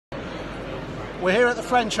We're here at the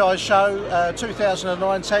Franchise Show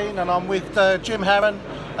 2019 and I'm with Jim Harans,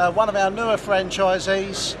 one of our newer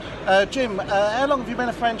franchisees. Jim, how long have you been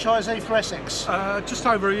a franchisee for Essex? Just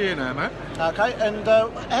over a year now, mate. Okay, and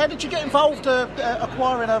how did you get involved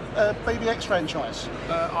acquiring a BBX franchise?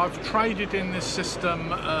 I've traded in this system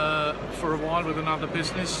for a while with another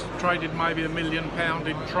business, traded maybe £1 million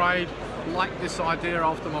in trade, liked this idea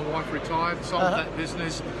after my wife retired, sold that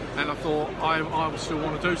business, and I thought I still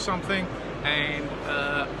want to do something, and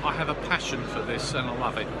I have a passion for this and I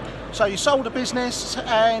love it. So you sold a business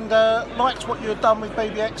and liked what you had done with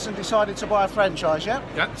BBX and decided to buy a franchise, yeah?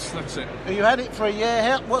 That's it. You had it for a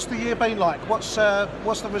year. What's the year been like? What's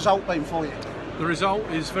the result been for you? The result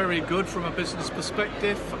is very good from a business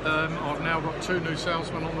perspective. I've now got 2 new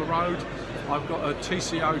salesmen on the road. I've got a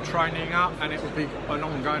TCO training up, and it will be an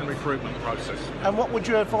ongoing recruitment process. And what would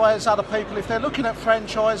you advise other people if they're looking at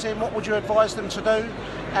franchising? What would you advise them to do?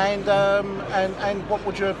 And what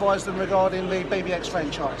would you advise them regarding the BBX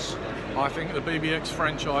franchise? I think the BBX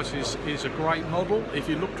franchise is a great model. If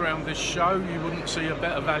you looked around this show, you wouldn't see a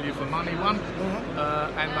better value for money one.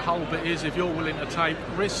 And the whole bit is, if you're willing to take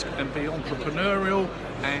risk and be entrepreneurial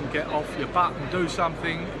and get off your butt and do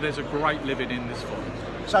something, there's a great living in this for you.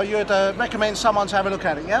 So you'd recommend someone to have a look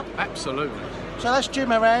at it, yeah? Absolutely. So that's Jim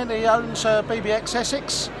Harans. He owns BBX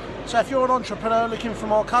Essex. So if you're an entrepreneur looking for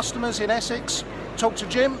more customers in Essex, talk to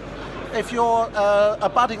Jim. If you're a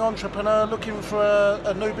budding entrepreneur looking for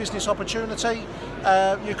a new business opportunity,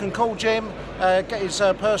 you can call Jim, get his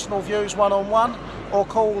personal views one-on-one, or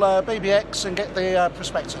call BBX and get the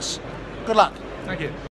prospectus. Good luck. Thank you.